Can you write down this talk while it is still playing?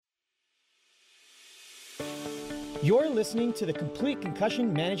You're listening to the Complete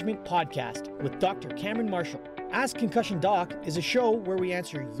Concussion Management Podcast with Dr. Cameron Marshall. Ask Concussion Doc is a show where we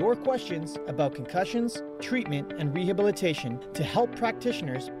answer your questions about concussions, treatment, and rehabilitation to help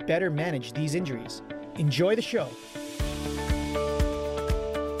practitioners better manage these injuries. Enjoy the show.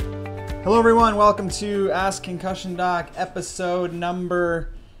 Hello everyone, welcome to Ask Concussion Doc, episode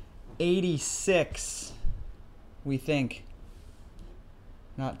number 86, we think.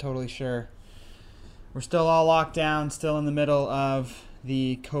 Not totally sure. We're still all locked down, still in the middle of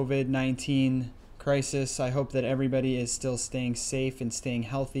the COVID-19 crisis. I hope that everybody is still staying safe and staying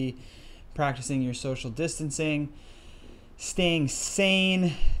healthy, practicing your social distancing, staying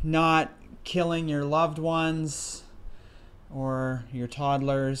sane, not killing your loved ones or your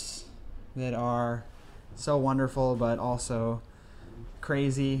toddlers that are so wonderful but also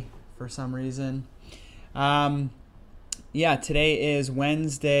crazy for some reason. Today is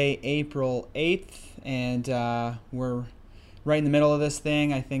Wednesday, April 8th, and we're right in the middle of this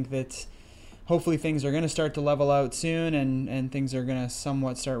thing. I think that hopefully things are going to start to level out soon and things are going to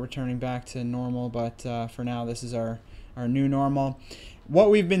somewhat start returning back to normal, but for now this is our new normal. What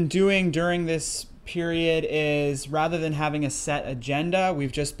we've been doing during this period is, rather than having a set agenda,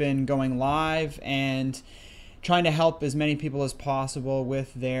 we've just been going live and trying to help as many people as possible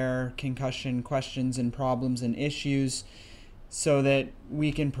with their concussion questions and problems and issues so that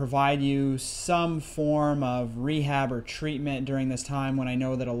we can provide you some form of rehab or treatment during this time when I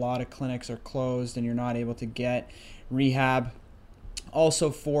know that a lot of clinics are closed and you're not able to get rehab. Also,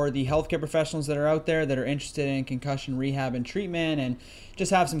 for the healthcare professionals that are out there that are interested in concussion rehab and treatment and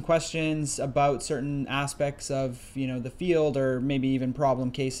just have some questions about certain aspects of the field or maybe even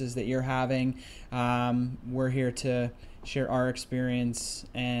problem cases that you're having, we're here to share our experience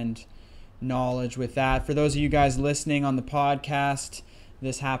and knowledge with that. For those of you guys listening on the podcast,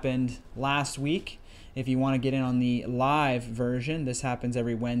 this happened last week. If you want to get in on the live version, this happens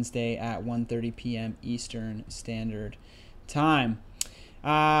every Wednesday at 1:30 p.m. Eastern Standard Time.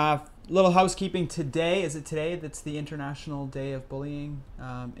 Little housekeeping today. Is it today that's the International Day of Bullying?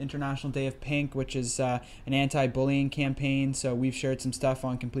 International Day of Pink, which is an anti-bullying campaign. So we've shared some stuff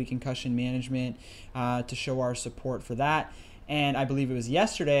on complete concussion management to show our support for that. And I believe it was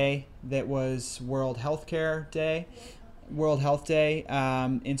yesterday that was World Health Day,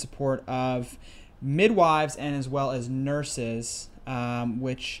 in support of midwives and as well as nurses,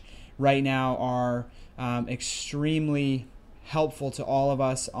 which right now are extremely helpful to all of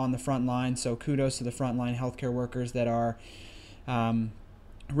us on the front line. So kudos to the frontline healthcare workers that are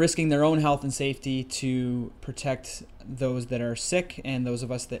risking their own health and safety to protect those that are sick and those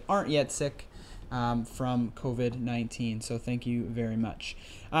of us that aren't yet sick from COVID-19. So thank you very much.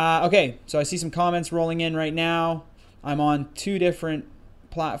 Okay, so I see some comments rolling in right now. I'm on two different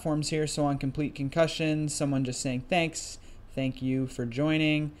platforms here. So on Complete Concussion, someone just saying thanks. Thank you for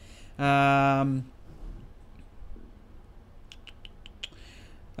joining.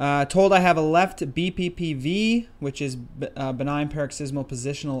 Told I have a left BPPV, which is benign paroxysmal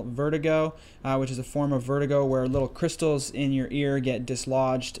positional vertigo, which is a form of vertigo where little crystals in your ear get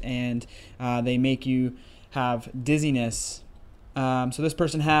dislodged and they make you have dizziness. So this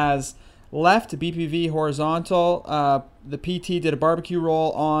person has left BPV horizontal. The PT did a barbecue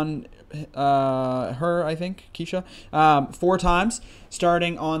roll on her, I think, Keisha, 4 times,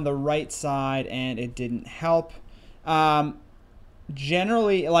 starting on the right side, and it didn't help.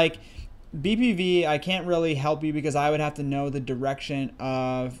 Generally, like BPV, I can't really help you because I would have to know the direction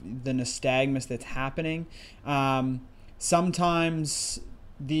of the nystagmus that's happening. Sometimes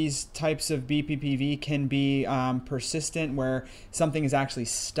these types of BPPV can be persistent, where something is actually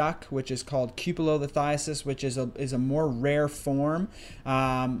stuck, which is called cupulolithiasis, which is a more rare form.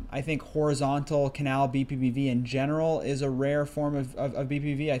 I think horizontal canal BPPV in general is a rare form of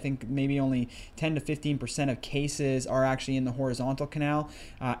BPPV. I think maybe only 10 to 15% of cases are actually in the horizontal canal.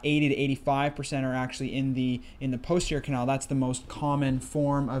 80 to 85% are actually in the posterior canal. That's the most common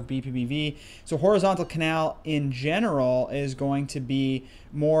form of BPPV. So horizontal canal in general is going to be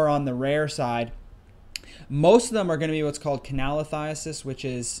more on the rare side. Most of them are going to be what's called canalithiasis, which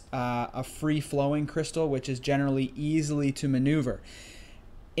is a free-flowing crystal, which is generally easily to maneuver.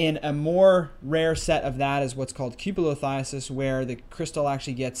 In a more rare set of that is what's called cupulolithiasis, where the crystal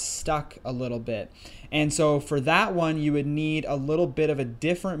actually gets stuck a little bit. And so for that one, you would need a little bit of a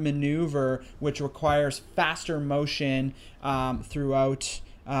different maneuver, which requires faster motion throughout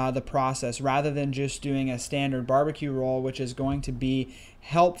the process, rather than just doing a standard barbecue roll, which is going to be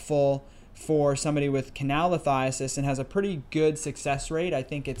helpful for somebody with canalithiasis and has a pretty good success rate. I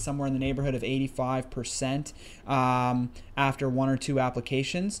think it's somewhere in the neighborhood of 85% after 1 or 2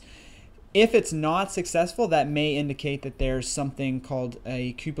 applications. If it's not successful, that may indicate that there's something called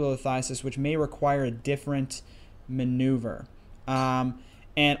a cupulolithiasis, which may require a different maneuver.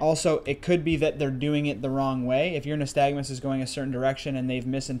 And also, it could be that they're doing it the wrong way. If your nystagmus is going a certain direction and they've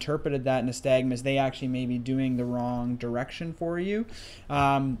misinterpreted that nystagmus, they actually may be doing the wrong direction for you.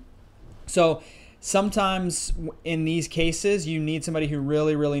 So sometimes in these cases, you need somebody who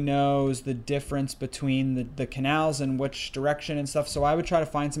really, really knows the difference between the canals and which direction and stuff. So I would try to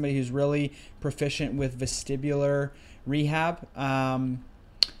find somebody who's really proficient with vestibular rehab.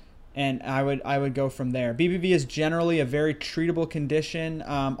 And I would go from there. BPV is generally a very treatable condition.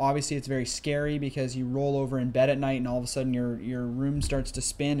 Obviously, it's very scary because you roll over in bed at night and all of a sudden your room starts to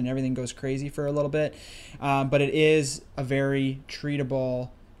spin and everything goes crazy for a little bit. But it is a very treatable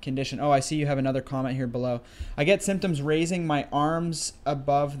condition. Oh, I see you have another comment here below. I get symptoms raising my arms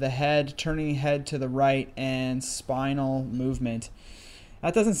above the head, turning head to the right, and spinal movement.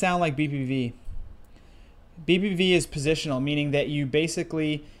 That doesn't sound like BPV. BPV is positional, meaning that you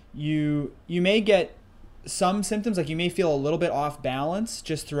basically, you may get some symptoms, like you may feel a little bit off balance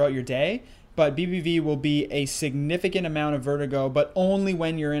just throughout your day, but BPV will be a significant amount of vertigo, but only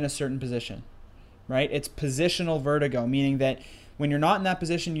when you're in a certain position, right? It's positional vertigo, meaning that when you're not in that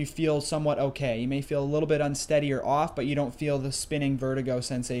position, you feel somewhat okay. You may feel a little bit unsteady or off, but you don't feel the spinning vertigo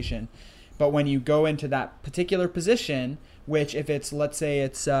sensation. But when you go into that particular position, which if it's, let's say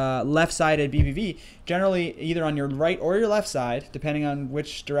it's left-sided BPV, generally either on your right or your left side, depending on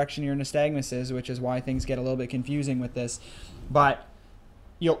which direction your nystagmus is, which is why things get a little bit confusing with this, but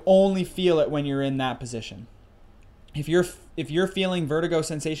you'll only feel it when you're in that position. If you're feeling vertigo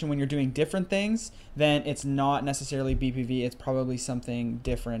sensation when you're doing different things, then it's not necessarily BPV. It's probably something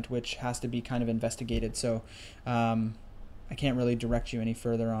different, which has to be kind of investigated. So I can't really direct you any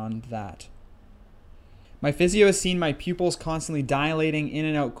further on that. My physio has seen my pupils constantly dilating in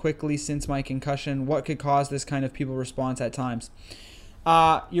and out quickly since my concussion. What could cause this kind of pupil response at times?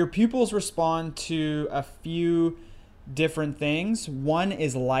 Your pupils respond to a few different things. One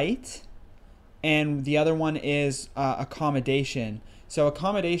is light, and the other one is accommodation. So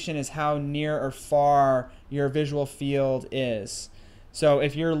accommodation is how near or far your visual field is. So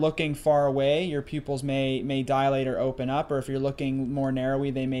if you're looking far away, your pupils may dilate or open up, or if you're looking more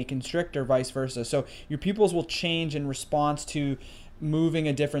narrowly, they may constrict, or vice versa. So your pupils will change in response to moving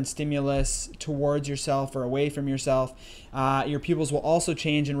a different stimulus towards yourself or away from yourself. Your pupils will also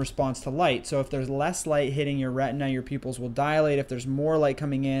change in response to light. So if there's less light hitting your retina, your pupils will dilate. If there's more light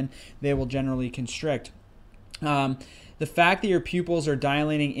coming in, they will generally constrict. The fact that your pupils are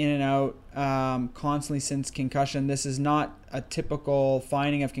dilating in and out constantly since concussion, this is not a typical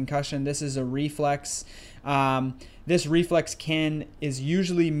finding of concussion. This is a reflex. This reflex is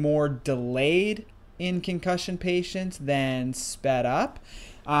usually more delayed in concussion patients than sped up.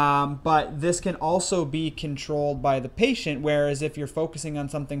 But this can also be controlled by the patient, whereas if you're focusing on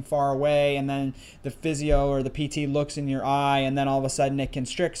something far away and then the physio or the PT looks in your eye and then all of a sudden it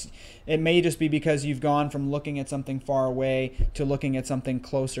constricts, it may just be because you've gone from looking at something far away to looking at something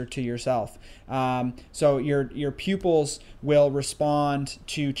closer to yourself. So your pupils will respond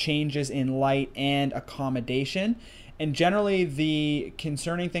to changes in light and accommodation. And generally the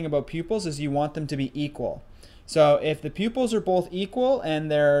concerning thing about pupils is you want them to be equal. So if the pupils are both equal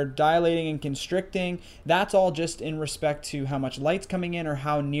and they're dilating and constricting, that's all just in respect to how much light's coming in or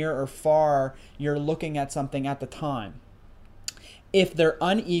how near or far you're looking at something at the time. If they're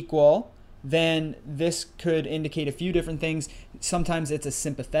unequal, then this could indicate a few different things. Sometimes it's a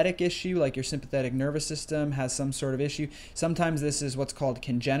sympathetic issue, like your sympathetic nervous system has some sort of issue. Sometimes this is what's called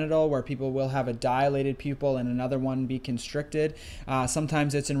congenital, where people will have a dilated pupil and another one be constricted.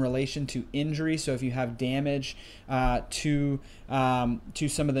 Sometimes it's in relation to injury, so if you have damage to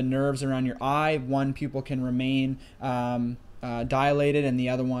some of the nerves around your eye, one pupil can remain dilated and the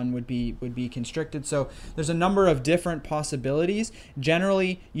other one would be constricted. So there's a number of different possibilities.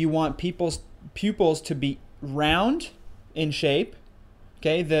 Generally, you want pupils to be round in shape.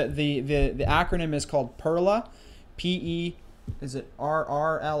 Okay, the acronym is called PERLA. Is it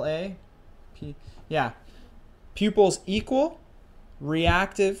RRLA? Yeah. Pupils equal,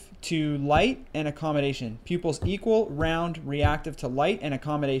 reactive to light and accommodation. Pupils equal, round, reactive to light and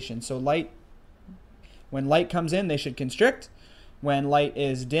accommodation. So when light comes in, they should constrict. When light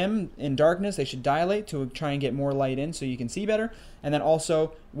is dim in darkness, they should dilate to try and get more light in so you can see better. And then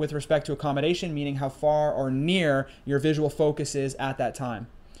also with respect to accommodation, meaning how far or near your visual focus is at that time.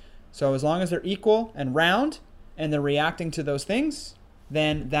 So as long as they're equal and round and they're reacting to those things,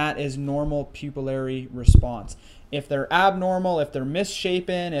 then that is normal pupillary response. If they're abnormal, if they're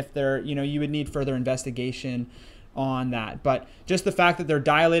misshapen, if they're, you would need further investigation on that. But just the fact that they're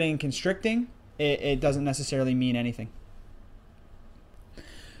dilating and constricting, it doesn't necessarily mean anything.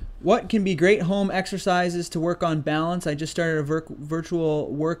 What can be great home exercises to work on balance? I just started a virtual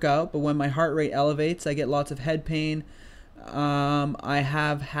workout, but when my heart rate elevates, I get lots of head pain. I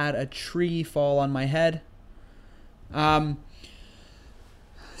have had a tree fall on my head.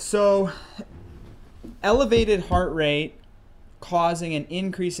 So elevated heart rate causing an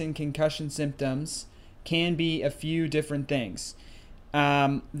increase in concussion symptoms can be a few different things.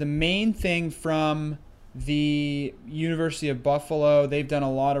 The main thing from the University of Buffalo, they've done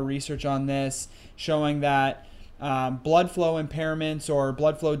a lot of research on this, showing that blood flow impairments or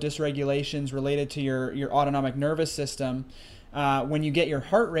blood flow dysregulations related to your autonomic nervous system, when you get your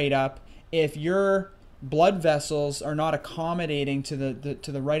heart rate up, if your blood vessels are not accommodating to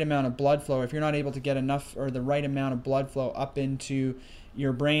the right amount of blood flow, if you're not able to get enough or the right amount of blood flow up into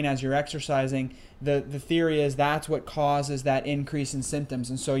your brain as you're exercising, the theory is that's what causes that increase in symptoms.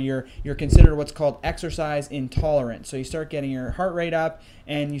 And so you're considered what's called exercise intolerant. So you start getting your heart rate up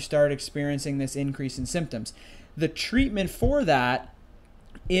and you start experiencing this increase in symptoms. The treatment for that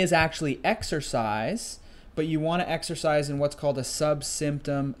is actually exercise, but you want to exercise in what's called a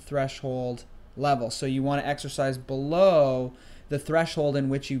subsymptom threshold level. So you want to exercise below the threshold in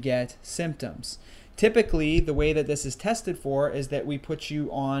which you get symptoms. Typically, the way that this is tested for is that we put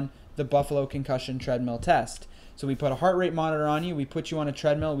you on the Buffalo Concussion Treadmill Test. So we put a heart rate monitor on you, we put you on a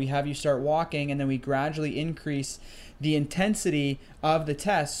treadmill, we have you start walking, and then we gradually increase the intensity of the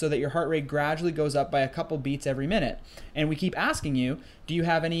test so that your heart rate gradually goes up by a couple beats every minute. And we keep asking you, do you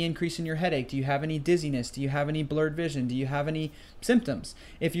have any increase in your headache? Do you have any dizziness? Do you have any blurred vision? Do you have any symptoms?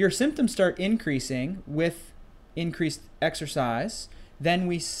 If your symptoms start increasing with increased exercise, then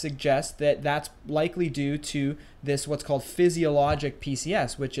we suggest that that's likely due to this what's called physiologic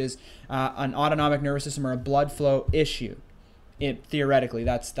PCS, which is an autonomic nervous system or a blood flow issue. Theoretically,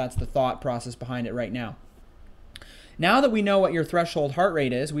 that's the thought process behind it right now. Now that we know what your threshold heart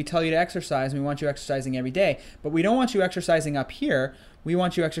rate is, we tell you to exercise, and we want you exercising every day, but we don't want you exercising up here, we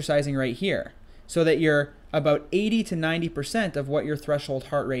want you exercising right here, so that you're about 80 to 90% of what your threshold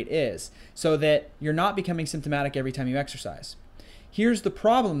heart rate is, so that you're not becoming symptomatic every time you exercise. Here's the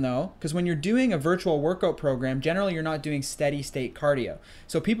problem though, because when you're doing a virtual workout program, generally you're not doing steady state cardio.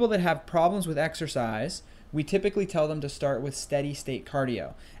 So people that have problems with exercise, we typically tell them to start with steady state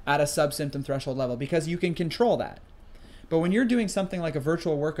cardio at a subsymptom threshold level because you can control that. But when you're doing something like a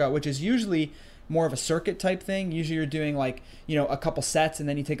virtual workout, which is usually more of a circuit type thing, usually you're doing like, a couple sets and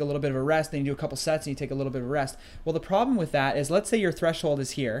then you take a little bit of a rest, then you do a couple sets and you take a little bit of a rest. Well, the problem with that is, let's say your threshold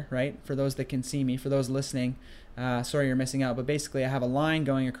is here, right? For those that can see me, for those listening, sorry you're missing out, but basically I have a line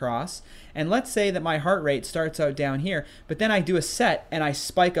going across, and let's say that my heart rate starts out down here, but then I do a set and I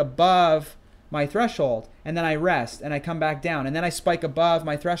spike above my threshold, and then I rest and I come back down, and then I spike above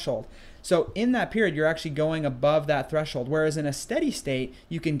my threshold. So in that period, you're actually going above that threshold, whereas in a steady state,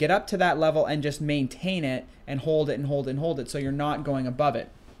 you can get up to that level and just maintain it and hold it and hold it and hold it, so you're not going above it.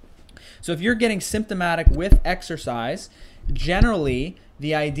 So if you're getting symptomatic with exercise, generally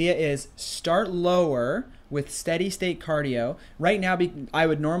the idea is start lower with steady state cardio. Right now, I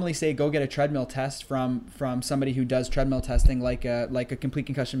would normally say go get a treadmill test from somebody who does treadmill testing, like a complete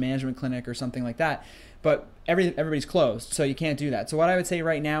concussion management clinic or something like that. But everybody's closed, so you can't do that. So what I would say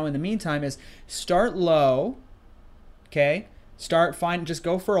right now in the meantime is start low, okay? Just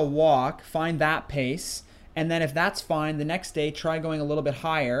go for a walk, find that pace, and then if that's fine, the next day try going a little bit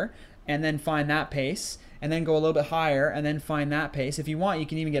higher, and then find that pace, and then go a little bit higher, and then find that pace. If you want, you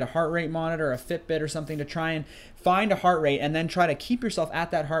can even get a heart rate monitor, a Fitbit or something to try and find a heart rate, and then try to keep yourself at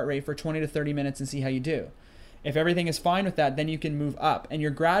that heart rate for 20 to 30 minutes and see how you do. If everything is fine with that, then you can move up, and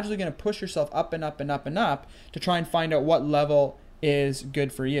you're gradually going to push yourself up and up and up and up to try and find out what level is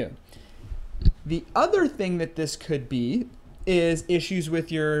good for you. The other thing that this could be is issues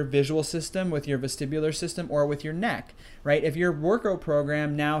with your visual system, with your vestibular system, or with your neck, right? If your workout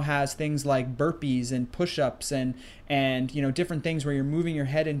program now has things like burpees and push-ups and different things where you're moving your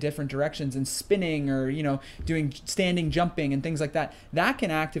head in different directions and spinning or, doing standing jumping and things like that, that can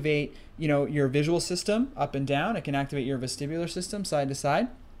activate, your visual system up and down. It can activate your vestibular system side to side.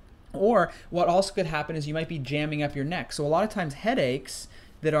 Or what also could happen is you might be jamming up your neck. So a lot of times headaches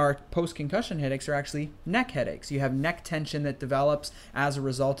that are post-concussion headaches are actually neck headaches. You have neck tension that develops as a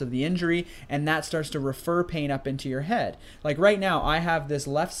result of the injury, and that starts to refer pain up into your head. Like right now, I have this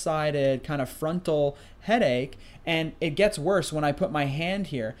left-sided kind of frontal headache, and it gets worse when I put my hand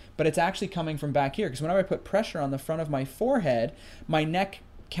here, but it's actually coming from back here, because whenever I put pressure on the front of my forehead, my neck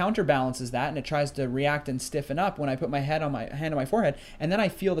counterbalances that, and it tries to react and stiffen up when I put my hand on my forehead, and then I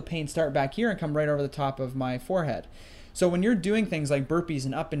feel the pain start back here and come right over the top of my forehead. So when you're doing things like burpees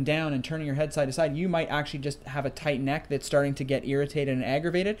and up and down and turning your head side to side, you might actually just have a tight neck that's starting to get irritated and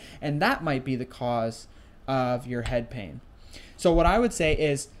aggravated, and that might be the cause of your head pain. So what I would say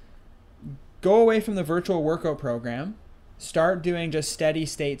is go away from the virtual workout program, start doing just steady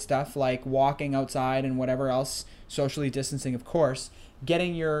state stuff like walking outside and whatever else, socially distancing, of course,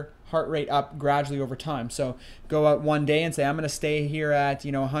 getting your heart rate up gradually over time. So go out one day and say, I'm going to stay here at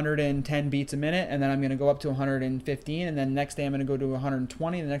 110 beats a minute, and then I'm going to go up to 115, and then the next day I'm going to go to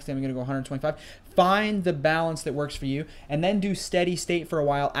 120, and the next day I'm going to go 125. Find the balance that works for you, and then do steady state for a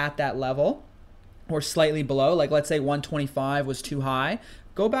while at that level or slightly below. Like let's say 125 was too high.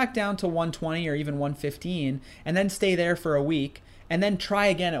 Go back down to 120 or even 115, and then stay there for a week. And then try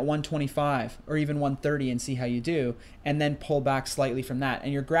again at 125 or even 130 and see how you do, and then pull back slightly from that.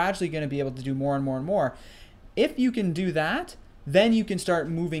 And you're gradually going to be able to do more and more and more. If you can do that, then you can start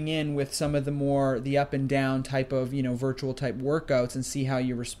moving in with some of the up and down type of, virtual type workouts and see how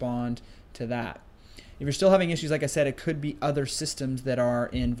you respond to that. If you're still having issues, like I said, it could be other systems that are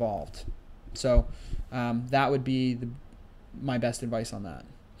involved. So that would be my best advice on that.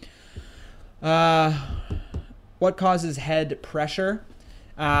 What causes head pressure?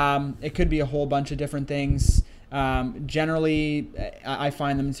 It could be a whole bunch of different things. Generally, I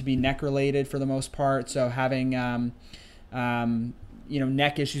find them to be neck related for the most part. So having,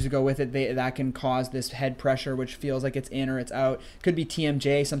 neck issues to go with it, that can cause this head pressure, which feels like it's in or it's out. Could be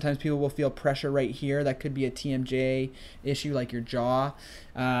TMJ. Sometimes people will feel pressure right here. That could be a TMJ issue, like your jaw.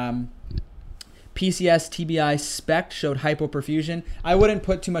 PCS, TBI, SPECT showed hypoperfusion. I wouldn't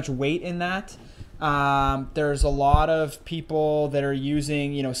put too much weight in that. There's a lot of people that are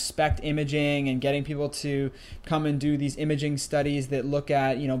using, SPECT imaging and getting people to come and do these imaging studies that look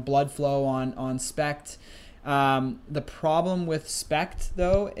at, blood flow on SPECT. The problem with SPECT,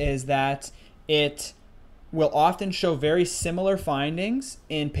 though, is that it will often show very similar findings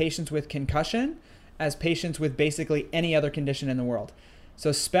in patients with concussion as patients with basically any other condition in the world.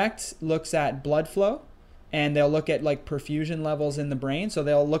 So SPECT looks at blood flow, and they'll look at like perfusion levels in the brain. So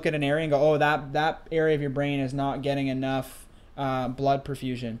they'll look at an area and go, oh, that area of your brain is not getting enough blood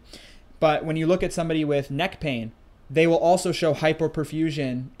perfusion. But when you look at somebody with neck pain, they will also show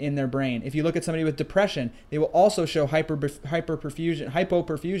hypoperfusion in their brain. If you look at somebody with depression, they will also show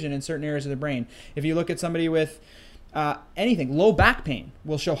hypoperfusion in certain areas of the brain. If you look at somebody with anything, low back pain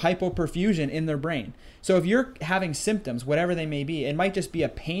will show hypoperfusion in their brain. So if you're having symptoms, whatever they may be, it might just be a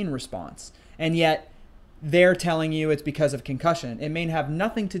pain response. And yet they're telling you it's because of concussion. It may have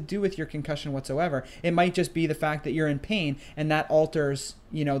nothing to do with your concussion whatsoever. It might just be the fact that you're in pain, and that alters,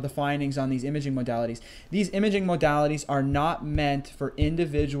 the findings on these imaging modalities. These imaging modalities are not meant for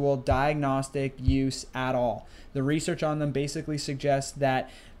individual diagnostic use at all. The research on them basically suggests that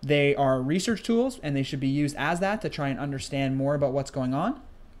they are research tools, and they should be used as that to try and understand more about what's going on.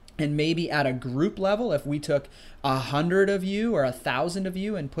 And maybe at a group level, if we took 100 of you or 1,000 of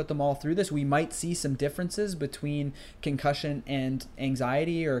you and put them all through this, we might see some differences between concussion and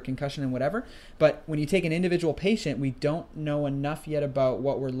anxiety, or concussion and whatever. But when you take an individual patient, we don't know enough yet about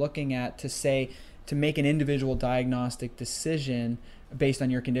what we're looking at to make an individual diagnostic decision based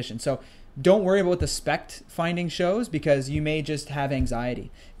on your condition. So don't worry about what the SPECT finding shows, because you may just have anxiety.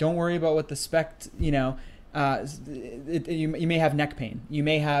 Don't worry about what the SPECT, you may have neck pain. You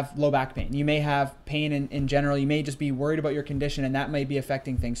may have low back pain. You may have pain in general. You may just be worried about your condition, and that may be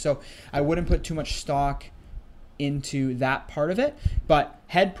affecting things. So I wouldn't put too much stock into that part of it. But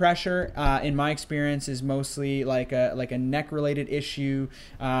head pressure, in my experience, is mostly like a neck related issue.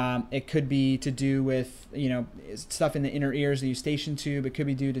 It could be to do with, stuff in the inner ears, the eustachian tube. It could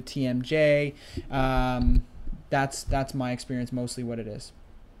be due to TMJ. That's my experience, mostly what it is.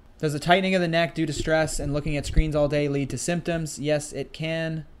 Does the tightening of the neck due to stress and looking at screens all day lead to symptoms? Yes, it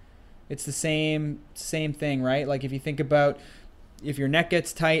can. It's the same thing, right? Like if you think about, if your neck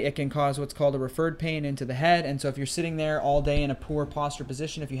gets tight, it can cause what's called a referred pain into the head. And so if you're sitting there all day in a poor posture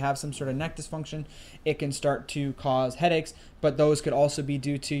position, if you have some sort of neck dysfunction, it can start to cause headaches. But those could also be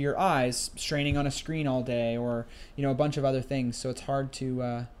due to your eyes straining on a screen all day, or a bunch of other things. So it's hard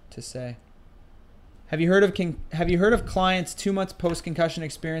to say. Have you heard of clients 2 months post-concussion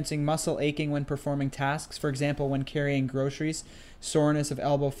experiencing muscle aching when performing tasks? For example, when carrying groceries, soreness of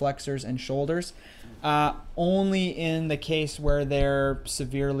elbow flexors and shoulders. Only in the case where they're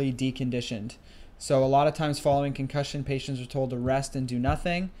severely deconditioned. So a lot of times following concussion, patients are told to rest and do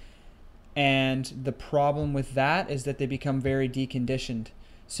nothing. And the problem with that is that they become very deconditioned.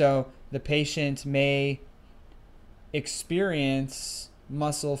 So the patient may experience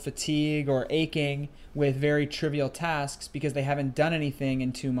muscle fatigue or aching with very trivial tasks because they haven't done anything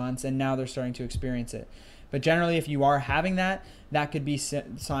in 2 months and now they're starting to experience it. But generally, if you are having that, that could be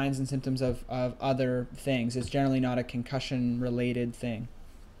signs and symptoms of other things. It's generally not a concussion-related thing.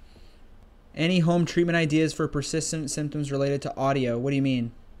 Any home treatment ideas for persistent symptoms related to audio? What do you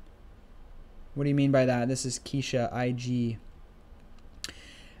mean? What do you mean by that? This is Keisha IG.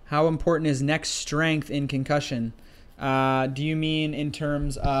 How important is neck strength in concussion? Do you mean in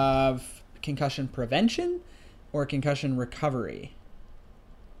terms of concussion prevention or concussion recovery?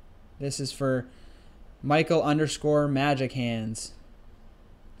 This is for Michael_Magic Hands.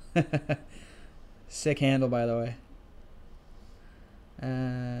 Sick handle, by the way.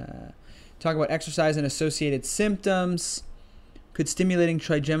 Talk about exercise and associated symptoms. Could stimulating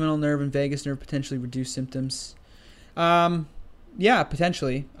trigeminal nerve and vagus nerve potentially reduce symptoms? Yeah,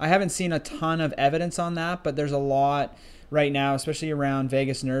 potentially. I haven't seen a ton of evidence on that, but there's a lot right now, especially around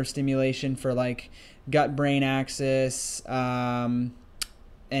vagus nerve stimulation for like gut-brain axis and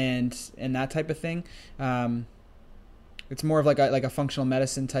that type of thing. It's more of like a functional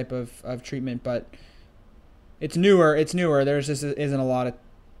medicine type of treatment, but it's newer. There's just isn't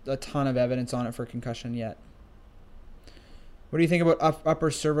a ton of evidence on it for concussion yet. What do you think about upper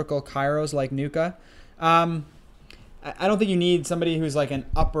cervical chiros like NUCCA? I don't think you need somebody who's like an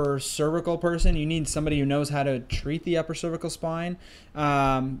upper cervical person. You need somebody who knows how to treat the upper cervical spine.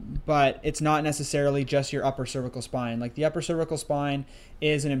 But it's not necessarily just your upper cervical spine. Like the upper cervical spine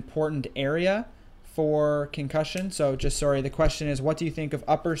is an important area for concussion. So the question is, what do you think of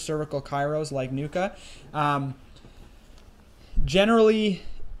upper cervical chiros like NUCCA? Generally,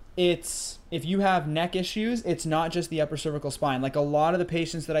 if you have neck issues, it's not just the upper cervical spine. Like a lot of the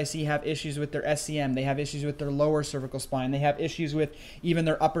patients that I see have issues with their SCM. They have issues with their lower cervical spine. They have issues with even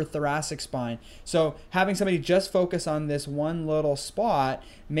their upper thoracic spine. So having somebody just focus on this one little spot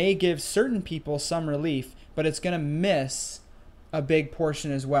may give certain people some relief, but it's going to miss a big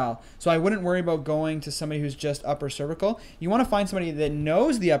portion as well. So I wouldn't worry about going to somebody who's just upper cervical. You want to find somebody that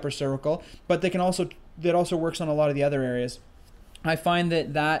knows the upper cervical, but that also works on a lot of the other areas. I find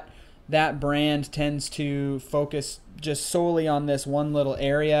that brand tends to focus just solely on this one little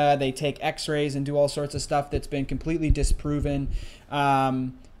area. They take x-rays and do all sorts of stuff that's been completely disproven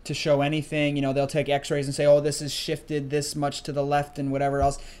to show anything. You know, they'll take x-rays and say, oh, this is shifted this much to the left and whatever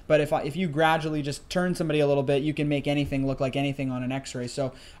else. But if you gradually just turn somebody a little bit, you can make anything look like anything on an x-ray.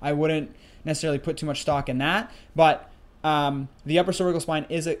 So I wouldn't necessarily put too much stock in that. But the upper cervical spine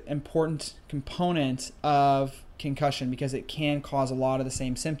is an important component of concussion because it can cause a lot of the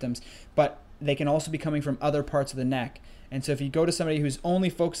same symptoms, but they can also be coming from other parts of the neck. And so if you go to somebody who's only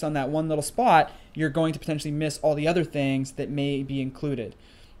focused on that one little spot, you're going to potentially miss all the other things that may be included,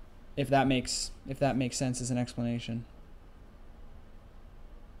 if that makes sense as an explanation.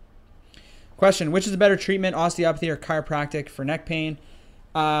 Question: which is a better treatment, osteopathy or chiropractic for neck pain?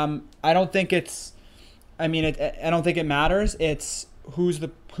 I don't think I don't think it matters. It's who's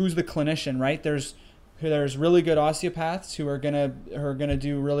the clinician, right? There's really good osteopaths who are gonna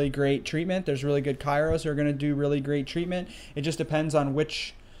do really great treatment. There's really good chiros who are gonna do really great treatment. It just depends on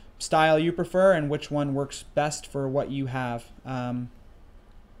which style you prefer and which one works best for what you have.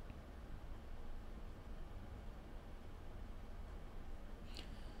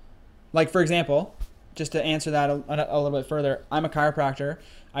 Like for example, just to answer that a little bit further, I'm a chiropractor.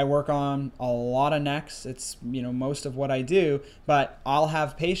 I work on a lot of necks. It's, most of what I do, but I'll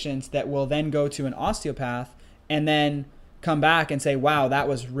have patients that will then go to an osteopath and then come back and say, wow, that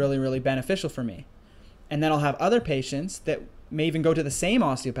was really, really beneficial for me. And then I'll have other patients that may even go to the same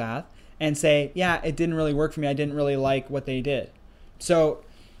osteopath and say, yeah, it didn't really work for me. I didn't really like what they did. So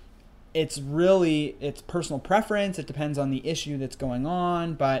it's personal preference. It depends on the issue that's going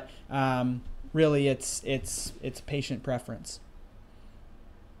on, but really it's patient preference.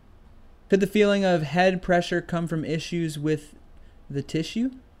 Could the feeling of head pressure come from issues with the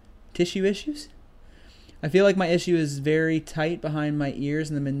tissue issues? I feel like my issue is very tight behind my ears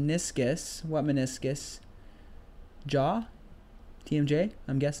and the meniscus. What meniscus? Jaw? TMJ,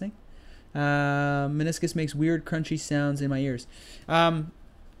 I'm guessing. Meniscus makes weird crunchy sounds in my ears.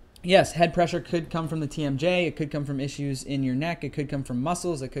 Yes, head pressure could come from the TMJ. It could come from issues in your neck. It could come from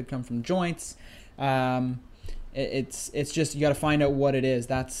muscles. It could come from joints. It's just, you got to find out what it is.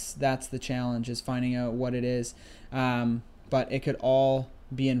 That's the challenge, is finding out what it is. But it could all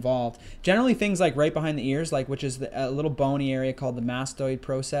be involved. Generally, things like right behind the ears, which is a little bony area called the mastoid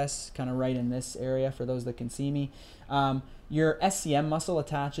process, kind of right in this area for those that can see me. Your SCM muscle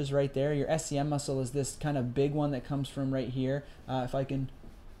attaches right there. Your SCM muscle is this kind of big one that comes from right here. If I can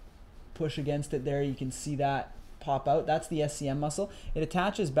push against it there, you can see that pop out. That's the SCM muscle. It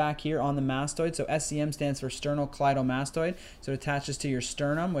attaches back here on the mastoid. So SCM stands for sternocleidomastoid. So it attaches to your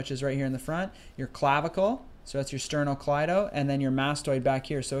sternum, which is right here in the front, your clavicle. So that's your sternocleido, and then your mastoid back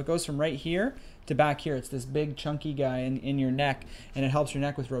here. So it goes from right here to back here. It's this big chunky guy in your neck, and it helps your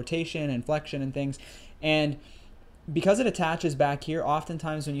neck with rotation and flexion and things. And because it attaches back here,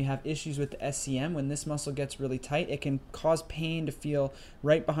 oftentimes when you have issues with the SCM, when this muscle gets really tight, it can cause pain to feel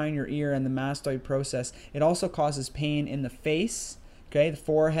right behind your ear and the mastoid process. It also causes pain in the face, okay, the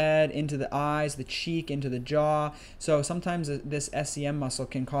forehead, into the eyes, the cheek, into the jaw. So sometimes this SCM muscle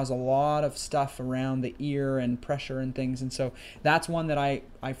can cause a lot of stuff around the ear and pressure and things. And so that's one that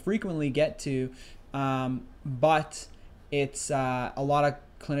I frequently get to, but it's a lot of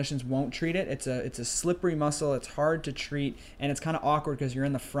clinicians won't treat it. It's a slippery muscle. It's hard to treat, and it's kind of awkward because you're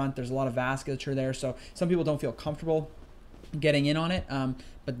in the front. There's a lot of vasculature there, so some people don't feel comfortable getting in on it.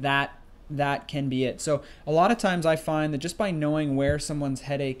 But that can be it. So a lot of times I find that just by knowing where someone's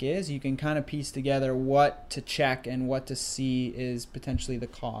headache is, you can kind of piece together what to check and what to see is potentially the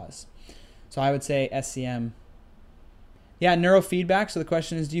cause. So I would say SCM. Yeah, neurofeedback. So the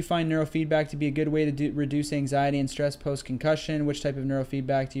question is, do you find neurofeedback to be a good way to reduce anxiety and stress post-concussion? Which type of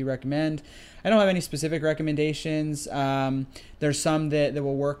neurofeedback do you recommend? I don't have any specific recommendations. There's some that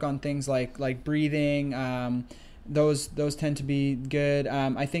will work on things like breathing. Those tend to be good.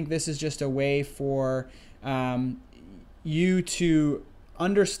 I think this is just a way for you to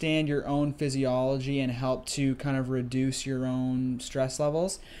understand your own physiology and help to kind of reduce your own stress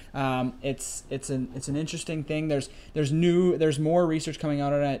levels. It's an interesting thing. There's more research coming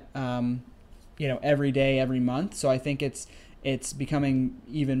out on it, every day, every month. So I think it's becoming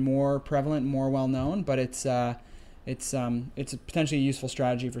even more prevalent, more well known. But it's a potentially a useful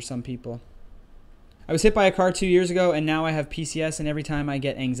strategy for some people. I was hit by a car 2 years ago, and now I have PCS, and every time I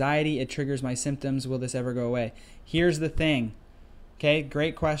get anxiety, it triggers my symptoms. Will this ever go away? Here's the thing. Okay,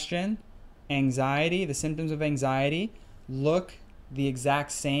 great question. Anxiety, the symptoms of anxiety look the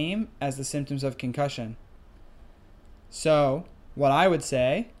exact same as the symptoms of concussion. So what I would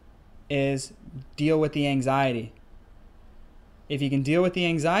say is deal with the anxiety. If you can deal with the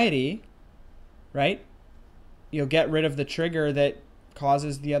anxiety, right, you'll get rid of the trigger that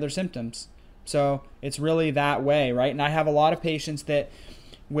causes the other symptoms. So it's really that way, right? And I have a lot of patients that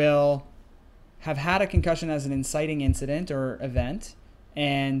will have had a concussion as an inciting incident or event,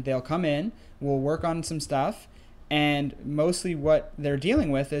 and they'll come in, we'll work on some stuff, and mostly what they're dealing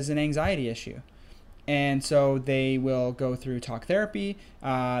with is an anxiety issue. And so they will go through talk therapy,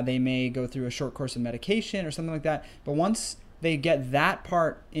 they may go through a short course of medication or something like that, but once they get that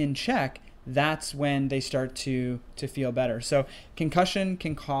part in check, that's when they start to feel better. So concussion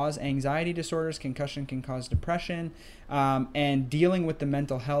can cause anxiety disorders, concussion can cause depression, and dealing with the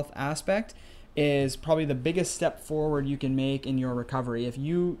mental health aspect is probably the biggest step forward you can make in your recovery. If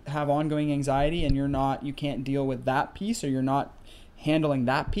you have ongoing anxiety and you can't deal with that piece, or you're not handling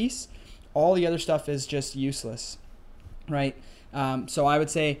that piece, all the other stuff is just useless, right? So I would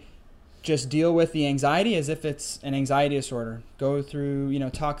say just deal with the anxiety as if it's an anxiety disorder. Go through,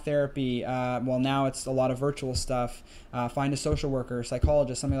 talk therapy. Well, now it's a lot of virtual stuff. Find a social worker,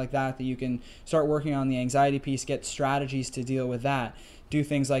 psychologist, something like that you can start working on the anxiety piece, get strategies to deal with that. Do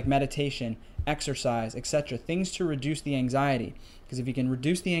things like meditation, exercise, etc. Things to reduce the anxiety. Because if you can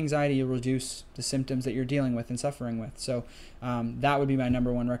reduce the anxiety, you'll reduce the symptoms that you're dealing with and suffering with. So that would be my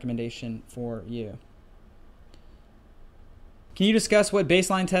number one recommendation for you. Can you discuss what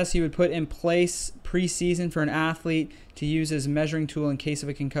baseline tests you would put in place pre-season for an athlete to use as a measuring tool in case of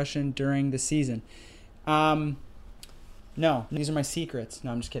a concussion during the season? No, these are my secrets.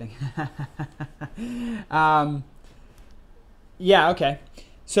 No, I'm just kidding. Yeah, okay.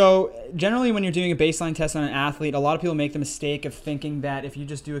 So generally when you're doing a baseline test on an athlete, a lot of people make the mistake of thinking that if you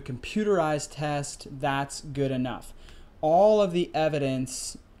just do a computerized test, that's good enough. All of the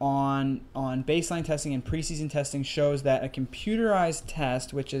evidence on baseline testing and preseason testing shows that a computerized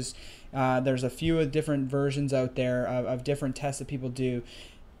test, which is there's a few different versions out there of different tests that people do.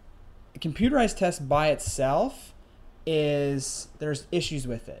 A computerized test by itself there's issues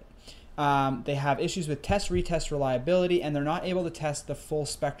with it. They have issues with retest reliability, and they're not able to test the full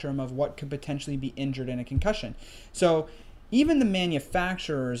spectrum of what could potentially be injured in a concussion. So even the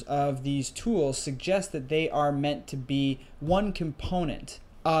manufacturers of these tools suggest that they are meant to be one component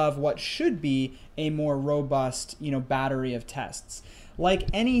of what should be a more robust, battery of tests. Like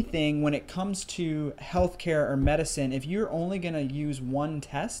anything, when it comes to healthcare or medicine, if you're only going to use one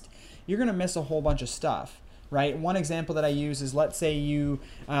test, you're going to miss a whole bunch of stuff, right? One example that I use is, let's say you,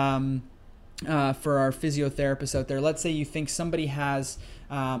 for our physiotherapists out there, let's say you think somebody has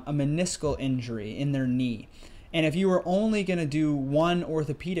a meniscal injury in their knee. And if you were only going to do one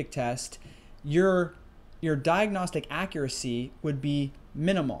orthopedic test, your diagnostic accuracy would be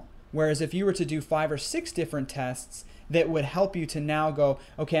minimal. Whereas if you were to do 5 or 6 different tests that would help you to now go,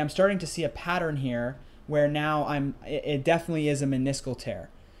 okay, I'm starting to see a pattern here where now it definitely is a meniscal tear.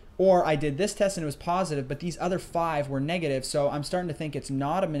 Or I did this test and it was positive, but these other 5 were negative, so I'm starting to think it's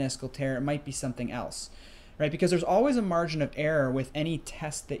not a meniscal tear, it might be something else. Right? Because there's always a margin of error with any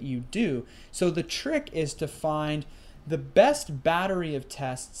test that you do. So the trick is to find the best battery of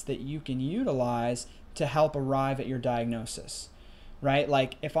tests that you can utilize to help arrive at your diagnosis. Right?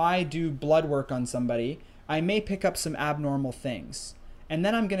 Like if I do blood work on somebody, I may pick up some abnormal things. And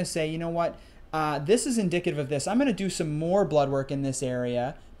then I'm going to say, you know what, this is indicative of this. I'm going to do some more blood work in this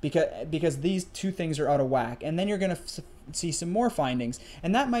area because these 2 things are out of whack. And then you're going to see some more findings.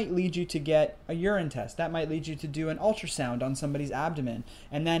 And that might lead you to get a urine test. That might lead you to do an ultrasound on somebody's abdomen.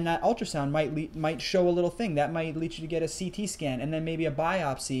 And then that ultrasound might show a little thing. That might lead you to get a CT scan and then maybe a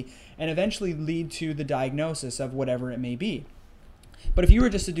biopsy and eventually lead to the diagnosis of whatever it may be. But if you were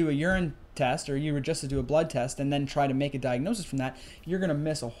just to do a urine test or you were just to do a blood test and then try to make a diagnosis from that, you're going to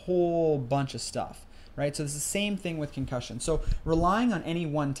miss a whole bunch of stuff, right? So it's the same thing with concussion. So relying on any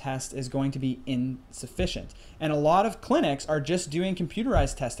one test is going to be insufficient. And a lot of clinics are just doing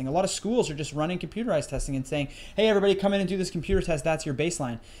computerized testing. A lot of schools are just running computerized testing and saying, hey, everybody come in and do this computer test. That's your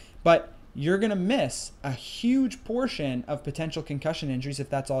baseline. But you're going to miss a huge portion of potential concussion injuries if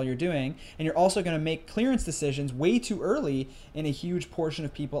that's all you're doing. And you're also going to make clearance decisions way too early in a huge portion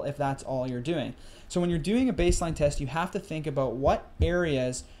of people if that's all you're doing. So when you're doing a baseline test, you have to think about what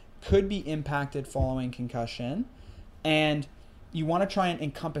areas could be impacted following concussion. And you want to try and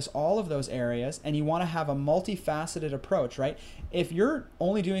encompass all of those areas, and you want to have a multifaceted approach, right? If you're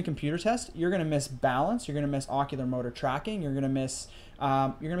only doing computer tests, you're going to miss balance, you're going to miss ocular motor tracking, you're going to miss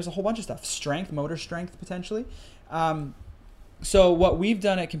a whole bunch of stuff, strength, motor strength potentially. So what we've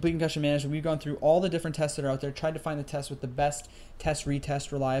done at Complete Concussion Management, we've gone through all the different tests that are out there, tried to find the test with the best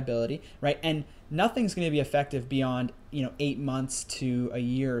test-retest reliability, right? And nothing's going to be effective beyond 8 months to a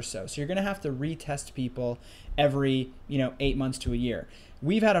year or so. So you're going to have to retest people every 8 months to a year.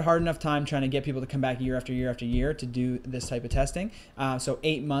 We've had a hard enough time trying to get people to come back year after year after year to do this type of testing. So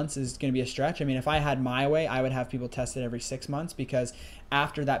 8 months is going to be a stretch. I mean, if I had my way, I would have people tested every 6 months, because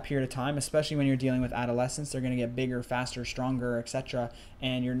after that period of time, especially when you're dealing with adolescents, they're going to get bigger, faster, stronger, etc.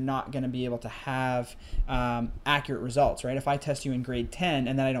 And you're not going to be able to have accurate results, right? If I test you in grade 10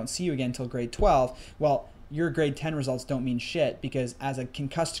 and then I don't see you again until grade 12, well, your grade 10 results don't mean shit, because as a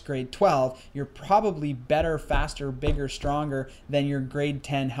concussed grade 12, you're probably better, faster, bigger, stronger than your grade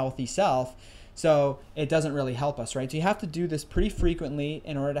 10 healthy self. So it doesn't really help us, right? So you have to do this pretty frequently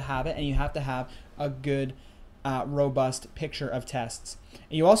in order to have it, and you have to have a good, robust picture of tests.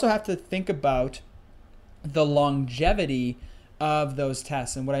 And you also have to think about the longevity of those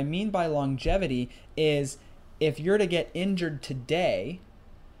tests. And what I mean by longevity is, if you're to get injured today,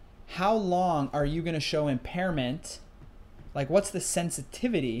 how long are you going to show impairment? Like, what's the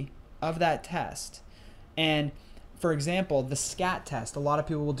sensitivity of that test? And for example, the SCAT test, a lot of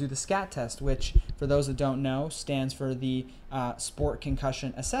people will do the SCAT test, which, for those that don't know, stands for the Sport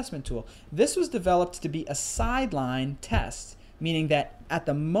Concussion Assessment Tool. This was developed to be a sideline test, meaning that at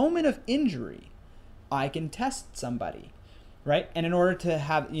the moment of injury, I can test somebody. Right? And in order to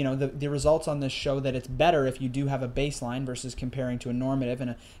have, the results on this show that it's better if you do have a baseline versus comparing to a normative.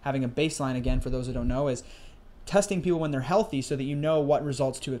 And having a baseline, again, for those who don't know, is testing people when they're healthy so that you know what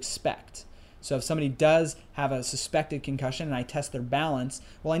results to expect. So if somebody does have a suspected concussion and I test their balance,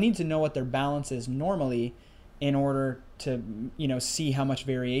 well, I need to know what their balance is normally in order to, see how much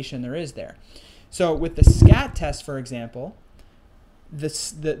variation there is there. So with the SCAT test, for example,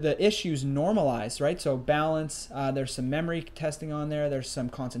 the issues normalized, right? So balance, there's some memory testing on there, there's some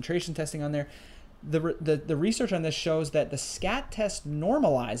concentration testing on there. The research on this shows that the SCAT test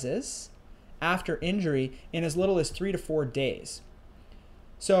normalizes after injury in as little as 3 to 4 days.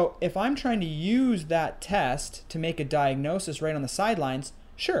 So if I'm trying to use that test to make a diagnosis right on the sidelines,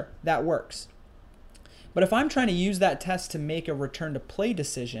 sure, that works. But if I'm trying to use that test to make a return to play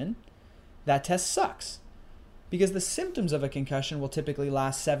decision, that test sucks. Because the symptoms of a concussion will typically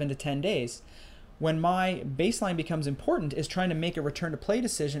last 7 to 10 days. When my baseline becomes important is trying to make a return to play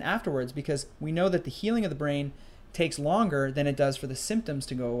decision afterwards, because we know that the healing of the brain takes longer than it does for the symptoms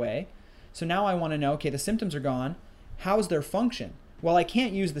to go away. So now I want to know, okay, the symptoms are gone. How's their function? Well, I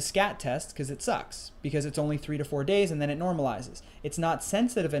can't use the SCAT test because it sucks, because it's only 3 to 4 days and then it normalizes. It's not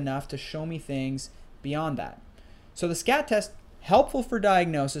sensitive enough to show me things beyond that. So the SCAT test, helpful for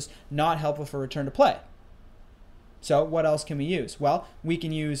diagnosis, not helpful for return to play. So what else can we use? Well, we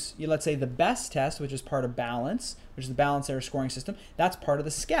can use, let's say, the BEST test, which is part of BALANCE, which is the Balanced Error Scoring System. That's part of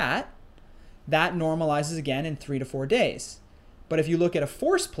the SCAT. That normalizes again in 3 to 4 days. But if you look at a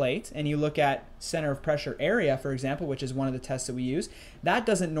force plate and you look at center of pressure area, for example, which is one of the tests that we use, that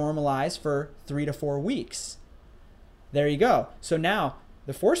doesn't normalize for 3 to 4 weeks. There you go. So now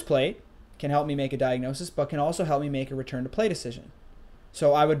the force plate can help me make a diagnosis, but can also help me make a return to play decision.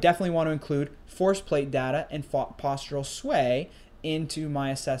 So I would definitely want to include force plate data and postural sway into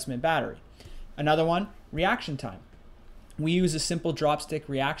my assessment battery. Another one, reaction time. We use a simple dropstick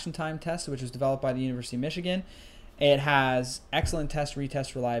reaction time test, which was developed by the University of Michigan. It has excellent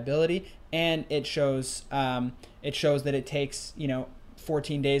test-retest reliability, and it shows that it takes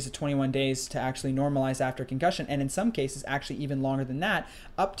 14 days to 21 days to actually normalize after concussion, and in some cases actually even longer than that,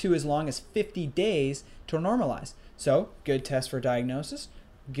 up to as long as 50 days to normalize. So good test for diagnosis,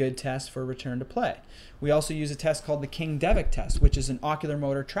 good test for return to play. We also use a test called the King-Devick test, which is an ocular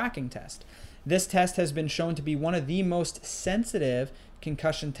motor tracking test. This test has been shown to be one of the most sensitive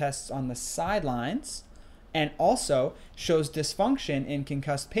concussion tests on the sidelines, and also shows dysfunction in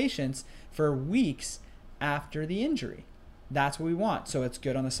concussed patients for weeks after the injury. That's what we want. So it's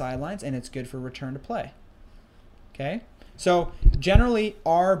good on the sidelines and it's good for return to play. Okay? So generally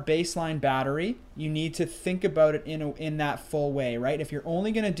our baseline battery, you need to think about it in that full way, right? If you're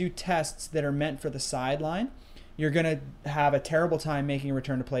only going to do tests that are meant for the sideline, you're going to have a terrible time making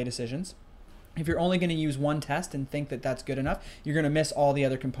return to play decisions. If you're only going to use one test and think that that's good enough, you're going to miss all the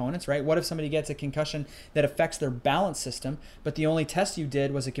other components, right? What if somebody gets a concussion that affects their balance system, but the only test you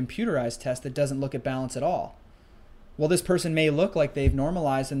did was a computerized test that doesn't look at balance at all? Well, this person may look like they've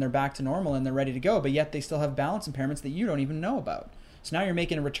normalized and they're back to normal and they're ready to go, but yet they still have balance impairments that you don't even know about. So now you're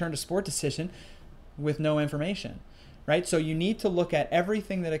making a return to sport decision with no information, right? So you need to look at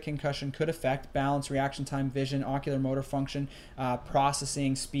everything that a concussion could affect: balance, reaction time, vision, ocular motor function,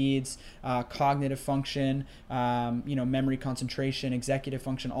 processing speeds, cognitive function, memory, concentration, executive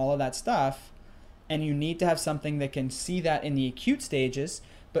function, all of that stuff. And you need to have something that can see that in the acute stages,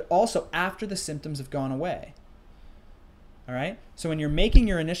 but also after the symptoms have gone away. All right. So when you're making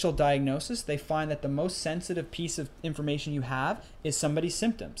your initial diagnosis, they find that the most sensitive piece of information you have is somebody's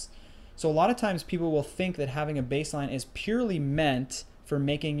symptoms. So a lot of times people will think that having a baseline is purely meant for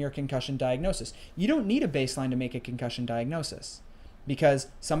making your concussion diagnosis. You don't need a baseline to make a concussion diagnosis, because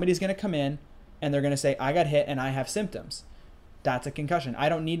somebody's going to come in and they're going to say, I got hit and I have symptoms. That's a concussion. I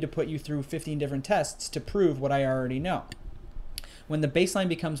don't need to put you through 15 different tests to prove what I already know. When the baseline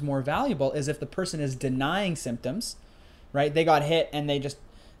becomes more valuable is if the person is denying symptoms, right? They got hit and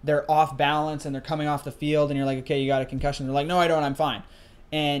they're off balance and they're coming off the field and you're like, okay, you got a concussion. They're like, no, I don't, I'm fine.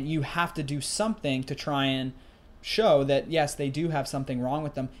 And you have to do something to try and show that, yes, they do have something wrong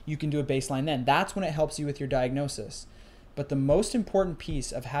with them. You can do a baseline then. That's when it helps you with your diagnosis. But the most important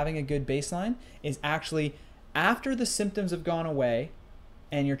piece of having a good baseline is actually after the symptoms have gone away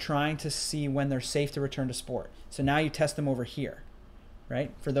and you're trying to see when they're safe to return to sport. So now you test them over here,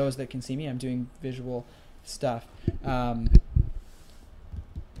 right? For those that can see me, I'm doing visual stuff.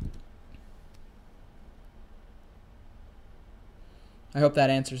 I hope that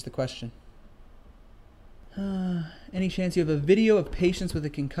answers the question. Any chance you have a video of patients with a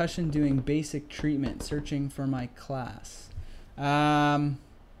concussion doing basic treatment, searching for my class? The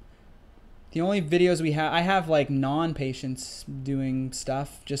only videos we have, I have like non-patients doing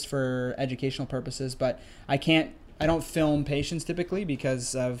stuff just for educational purposes, but I don't film patients typically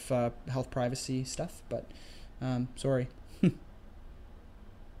because of health privacy stuff, but sorry.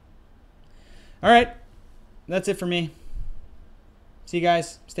 All right, that's it for me. See you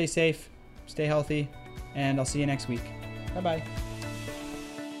guys. Stay safe, stay healthy, and I'll see you next week. Bye-bye.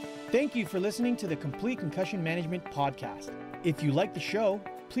 Thank you for listening to the Complete Concussion Management Podcast. If you like the show,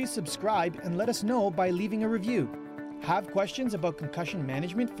 please subscribe and let us know by leaving a review. Have questions about concussion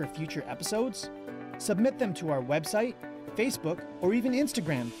management for future episodes? Submit them to our website, Facebook, or even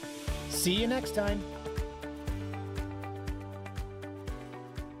Instagram. See you next time.